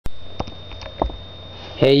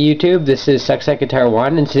Hey YouTube, this is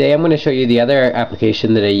Guitar1, and today I'm going to show you the other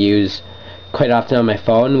application that I use quite often on my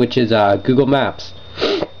phone, which is Google Maps.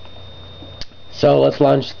 So let's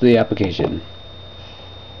launch the application.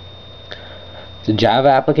 It's a Java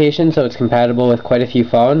application, so it's compatible with quite a few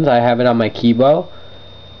phones. I have it on my Kibo.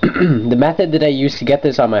 The method that I used to get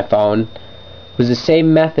this on my phone was the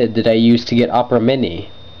same method that I used to get Opera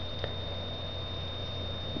Mini.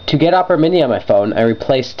 To get Opera Mini on my phone, I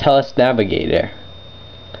replaced Telus Navigator.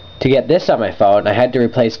 To get this on my phone, I had to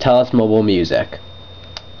replace Telus Mobile Music.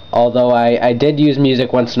 Although I did use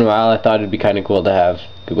music once in a while, I thought it'd be kind of cool to have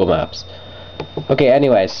Google Maps. Okay,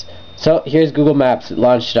 anyways, so here's Google Maps. It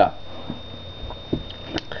launched up.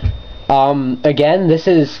 Again, this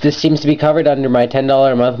seems to be covered under my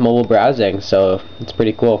 $10 a month mobile browsing, so it's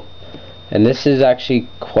pretty cool. And this is actually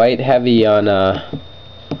quite heavy on the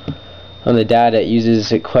data. It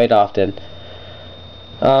uses it quite often.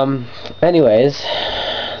 Anyways,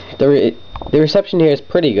 the reception here is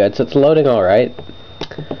pretty good, so it's loading alright.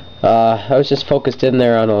 I was just focused in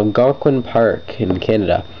there on Algonquin Park in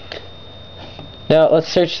Canada. Now let's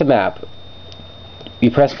search the map.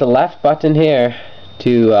 You press the left button here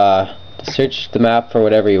to search the map for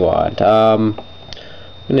whatever you want. I'm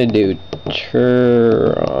gonna do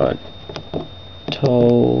Toronto.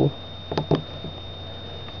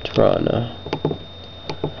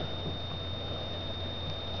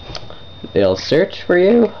 It'll search for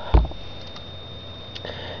you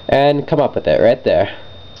and come up with it right there.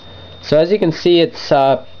 So as you can see, it's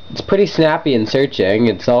pretty snappy in searching.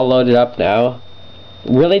 It's all loaded up now.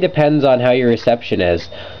 Really depends on how your reception is.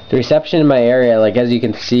 The reception in my area, like as you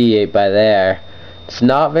can see by there, it's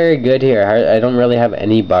not very good here. I don't really have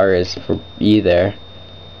any bars for either.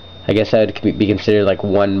 I guess that would be considered like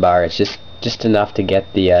one bar. It's just enough to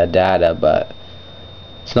get the data, but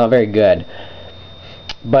it's not very good.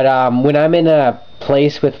 But when I'm in a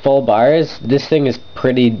place with full bars, this thing is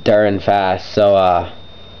pretty darn fast. So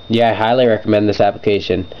yeah, I highly recommend this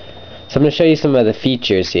application. So I'm going to show you some of the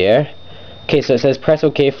features here. Okay, so it says press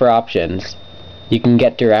OK for options. You can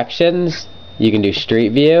get directions. You can do Street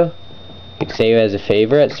View. You can save as a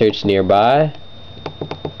favorite, search nearby.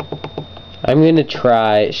 I'm going to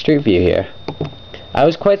try Street View here. I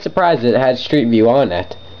was quite surprised that it had Street View on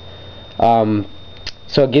it.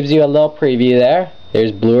 So it gives you a little preview there.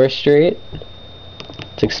 There's Bloor Street.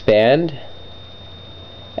 Let's expand.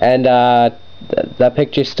 And that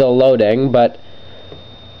picture's still loading, but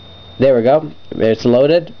there we go. It's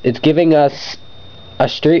loaded. It's giving us a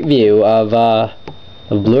street view of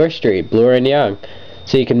Bloor Street, Bloor and Yonge.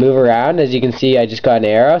 So you can move around. As you can see, I just got an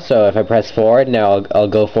arrow, so if I press forward, now I'll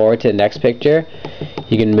go forward to the next picture.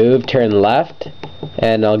 You can move, turn left,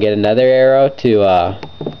 and I'll get another arrow to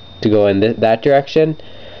go in that direction.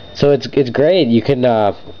 So it's great. You can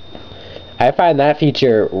I find that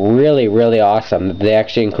feature really awesome. They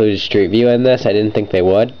actually included Street View in this. I didn't think they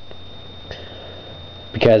would,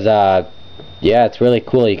 because yeah, it's really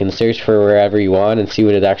cool. You can search for wherever you want and see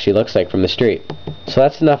what it actually looks like from the street. So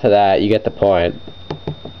that's enough of that. You get the point.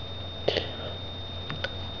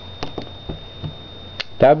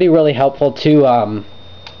 That would be really helpful too.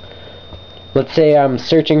 Let's say I'm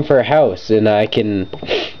searching for a house and I can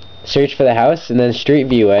search for the house and then Street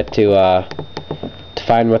View it to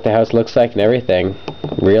find what the house looks like and everything.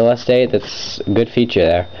 Real estate, that's a good feature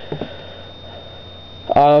there.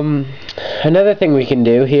 Another thing we can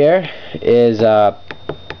do here is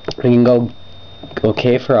we can go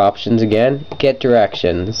OK for options again, get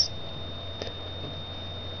directions.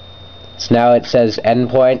 So now it says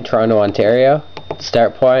endpoint Toronto, Ontario.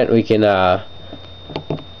 Start point, we can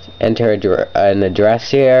enter an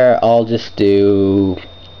address here. I'll just do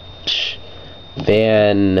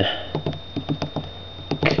Vancouver,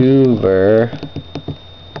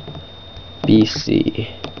 BC.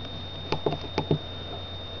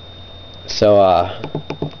 So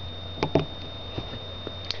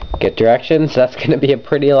get directions. That's gonna be a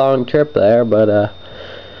pretty long trip there, but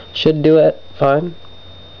should do it fine.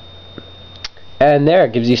 And there,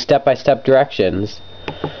 it gives you step-by-step directions.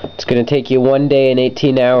 It's gonna take you 1 day and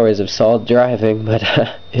 18 hours of solid driving, but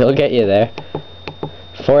it'll get you there.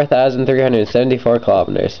 4,374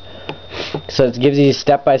 kilometers. So it gives you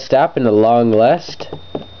step-by-step in a long list.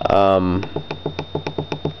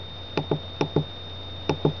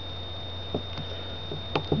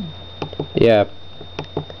 Yeah.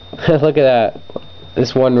 Look at that.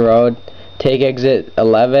 This one road. Take exit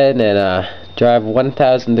 11 and drive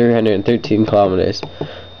 1,313 kilometers.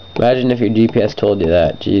 Imagine if your GPS told you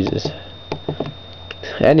that. Jesus.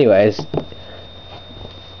 Anyways,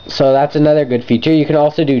 so that's another good feature. You can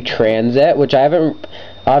also do transit, which I haven't.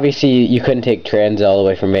 Obviously, you couldn't take transit all the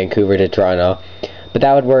way from Vancouver to Toronto, but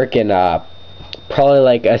that would work in probably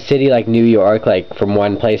like a city like New York, like from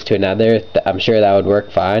one place to another. I'm sure that would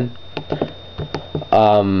work fine.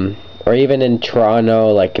 Or even in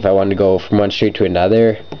Toronto, like if I wanted to go from one street to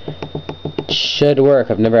another, it should work.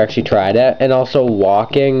 I've never actually tried it. And also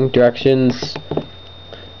walking directions,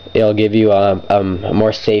 it'll give you a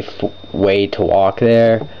more safe way to walk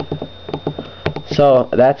there. So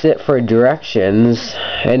that's it for directions.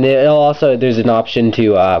 And it'll also, there's an option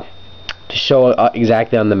to show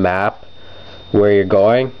exactly on the map where you're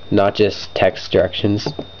going, not just text directions.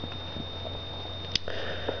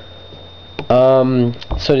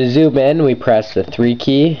 So to zoom in, we press the 3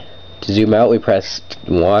 key. To zoom out, we press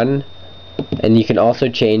 1. And you can also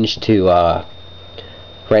change to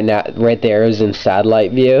right there is in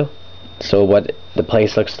satellite view. So what the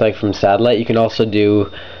place looks like from satellite. You can also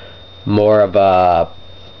do more of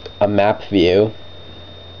a map view,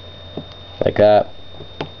 like that.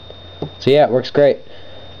 So yeah, it works great.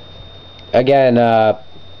 Again,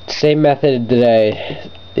 same method that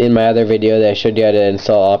in my other video that I showed you how to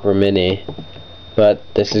install Opera Mini, but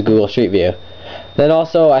this is Google Street View. Then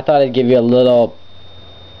also I thought I'd give you a little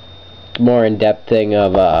more in-depth thing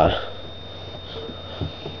of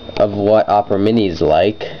what Opera Mini is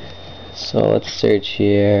like. So let's search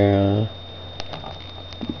here.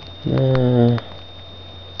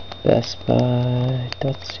 bestbuy.ca.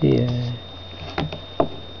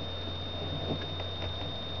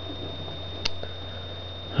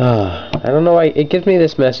 I don't know why it gives me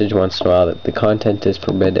this message once in a while that the content is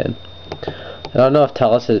forbidden. I don't know if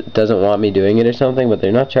TELUS doesn't want me doing it or something, but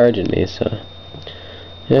they're not charging me, so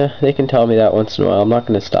yeah, they can tell me that once in a while. I'm not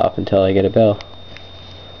going to stop until I get a bill.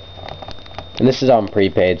 And this is on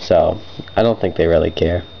prepaid, so I don't think they really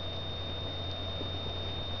care.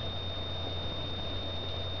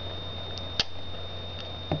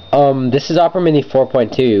 This is Opera Mini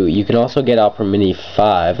 4.2. You can also get Opera Mini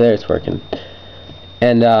 5. There, it's working.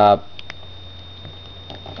 And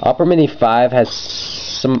Opera Mini 5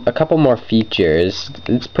 has a couple more features.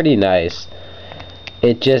 It's pretty nice.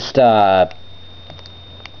 It just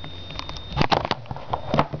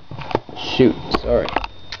shoot, sorry.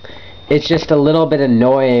 It's just a little bit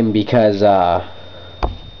annoying because there's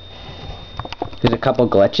a couple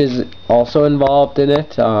glitches also involved in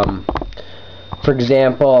it. For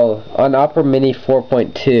example, on Opera Mini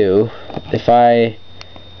 4.2, if I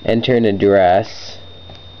enter an address,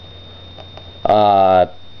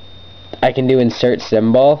 I can do insert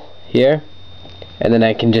symbol here, and then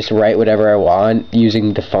I can just write whatever I want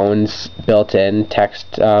using the phone's built-in text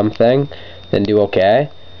thing, then do OK.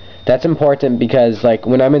 That's important because, like,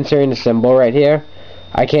 when I'm inserting a symbol right here,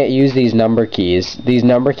 I can't use these number keys. These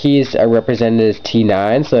number keys are represented as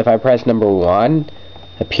T9, so if I press number 1,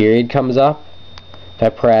 a period comes up. If I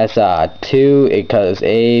press 2, it goes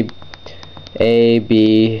A,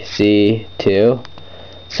 B, C, 2.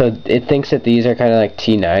 So it thinks that these are kind of like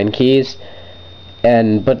T9 keys,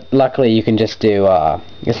 but luckily you can just do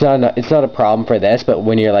it's not a problem for this, but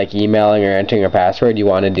when you're like emailing or entering a password, you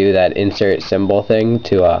want to do that insert symbol thing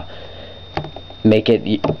to make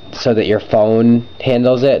it so that your phone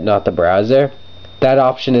handles it, not the browser. That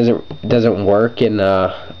option doesn't work in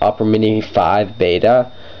Opera Mini 5 beta,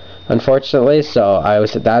 unfortunately. So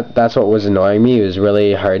that's what was annoying me. It was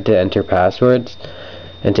really hard to enter passwords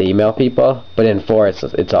and to email people, but in 4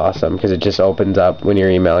 it's awesome because it just opens up when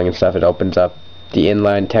you're emailing and stuff. It opens up the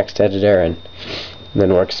inline text editor and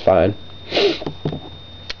then works fine.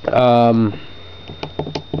 So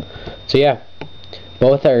yeah,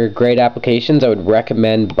 both are great applications. I would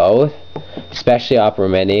recommend both, especially Opera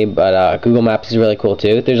Mini, but Google Maps is really cool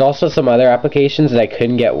too. There's also some other applications that I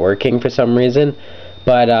couldn't get working for some reason,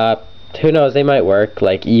 but who knows, they might work,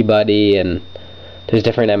 like eBuddy, and there's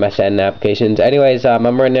different MSN applications. Anyways, I'm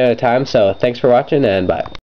running out of time, so thanks for watching, and bye.